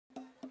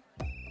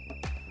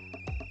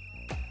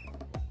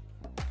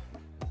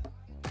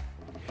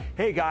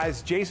Hey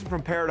guys, Jason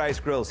from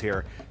Paradise Grills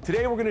here.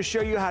 Today we're going to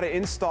show you how to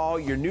install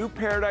your new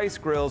Paradise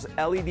Grills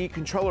LED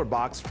controller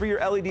box for your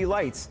LED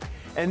lights.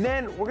 And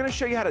then we're going to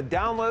show you how to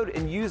download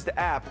and use the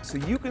app so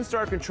you can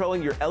start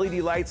controlling your LED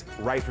lights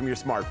right from your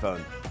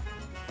smartphone.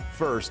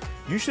 First,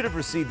 you should have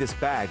received this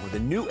bag with a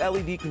new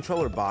LED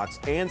controller box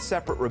and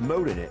separate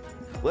remote in it.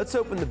 Let's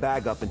open the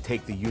bag up and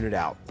take the unit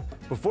out.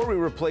 Before we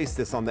replace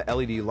this on the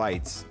LED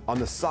lights, on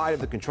the side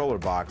of the controller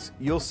box,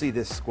 you'll see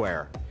this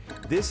square.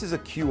 This is a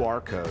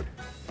QR code.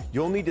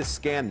 You'll need to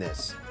scan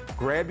this.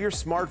 Grab your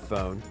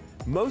smartphone.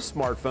 Most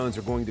smartphones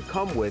are going to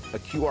come with a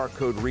QR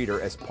code reader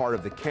as part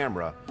of the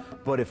camera,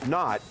 but if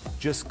not,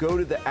 just go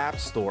to the App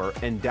Store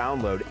and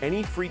download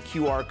any free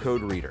QR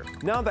code reader.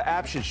 Now the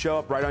app should show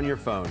up right on your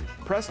phone.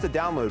 Press the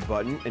download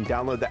button and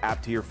download the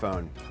app to your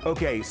phone.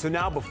 Okay, so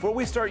now before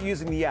we start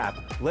using the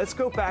app, let's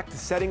go back to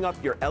setting up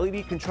your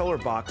LED controller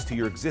box to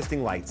your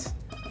existing lights.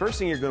 First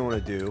thing you're going to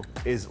want to do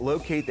is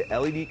locate the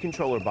LED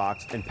controller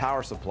box and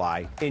power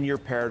supply in your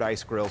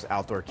Paradise Grills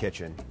outdoor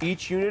kitchen.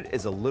 Each unit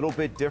is a little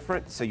bit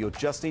different, so you'll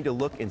just need to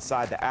look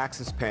inside the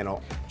access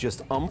panel.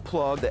 Just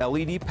unplug the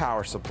LED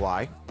power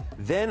supply.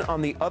 Then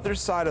on the other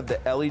side of the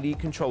LED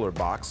controller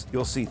box,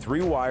 you'll see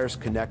 3 wires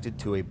connected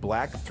to a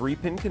black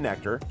 3-pin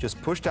connector. Just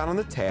push down on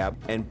the tab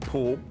and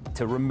pull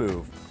to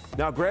remove.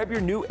 Now grab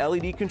your new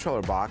LED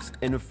controller box,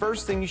 and the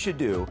first thing you should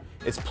do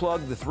is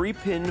plug the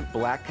 3-pin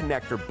black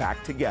connector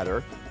back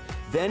together.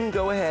 Then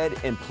go ahead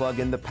and plug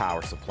in the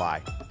power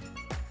supply.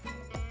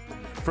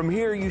 From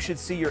here, you should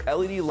see your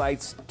LED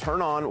lights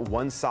turn on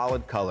one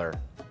solid color.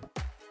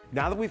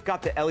 Now that we've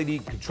got the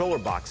LED controller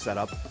box set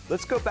up,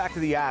 let's go back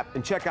to the app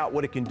and check out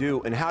what it can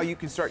do and how you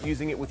can start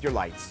using it with your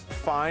lights.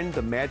 Find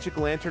the Magic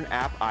Lantern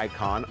app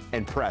icon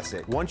and press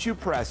it. Once you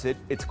press it,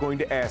 it's going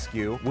to ask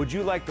you, would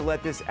you like to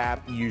let this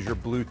app use your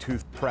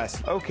Bluetooth?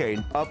 Press. Okay,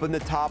 up in the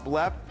top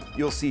left,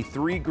 you'll see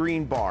 3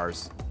 green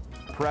bars.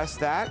 Press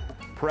that.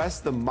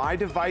 Press the My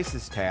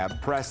Devices tab,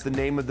 press the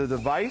name of the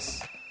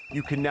device.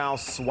 You can now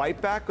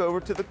swipe back over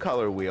to the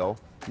color wheel.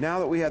 Now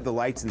that we have the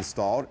lights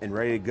installed and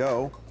ready to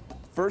go,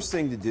 first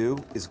thing to do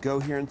is go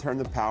here and turn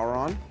the power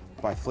on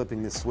by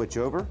flipping the switch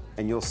over,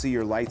 and you'll see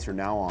your lights are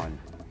now on.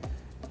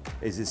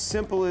 It's as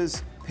simple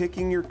as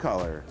picking your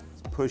color.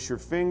 Push your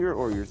finger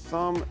or your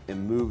thumb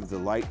and move the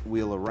light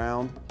wheel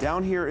around.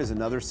 Down here is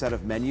another set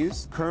of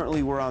menus.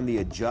 Currently we're on the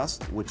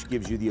Adjust, which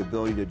gives you the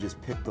ability to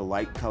just pick the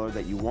light color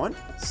that you want.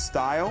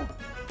 Style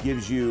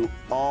gives you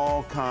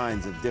all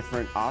kinds of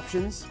different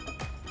options.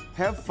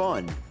 Have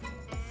fun.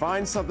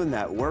 Find something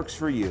that works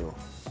for you.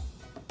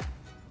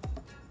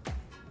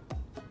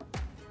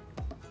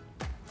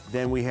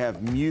 Then we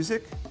have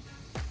music.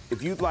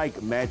 If you'd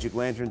like Magic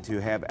Lantern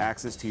to have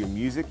access to your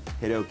music,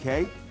 hit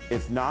OK.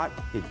 If not,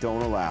 it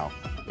don't allow.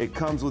 It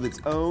comes with its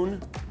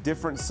own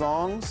different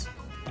songs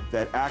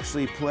that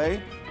actually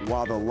play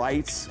while the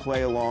lights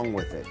play along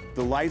with it.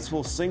 The lights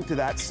will sync to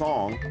that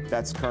song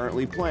that's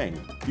currently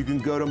playing. You can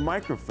go to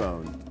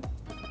microphone.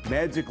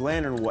 Magic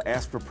Lantern will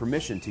ask for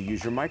permission to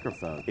use your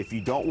microphone. If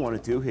you don't want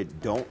it to, hit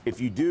don't. If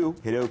you do,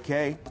 hit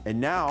OK. And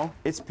now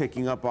it's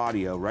picking up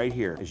audio right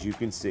here, as you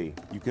can see.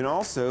 You can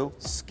also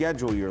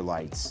schedule your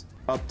lights.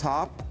 Up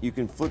top, you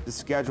can flip the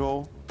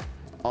schedule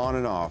on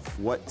and off.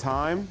 What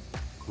time?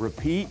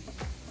 Repeat.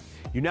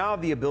 You now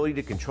have the ability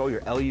to control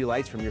your LED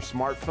lights from your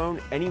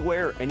smartphone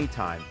anywhere,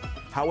 anytime.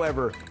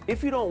 However,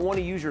 if you don't want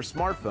to use your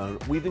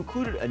smartphone, we've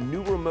included a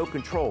new remote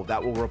control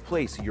that will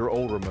replace your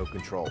old remote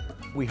control.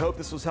 We hope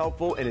this was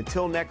helpful, and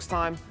until next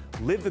time,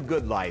 live the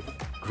good life.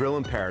 Grill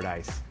in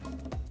Paradise.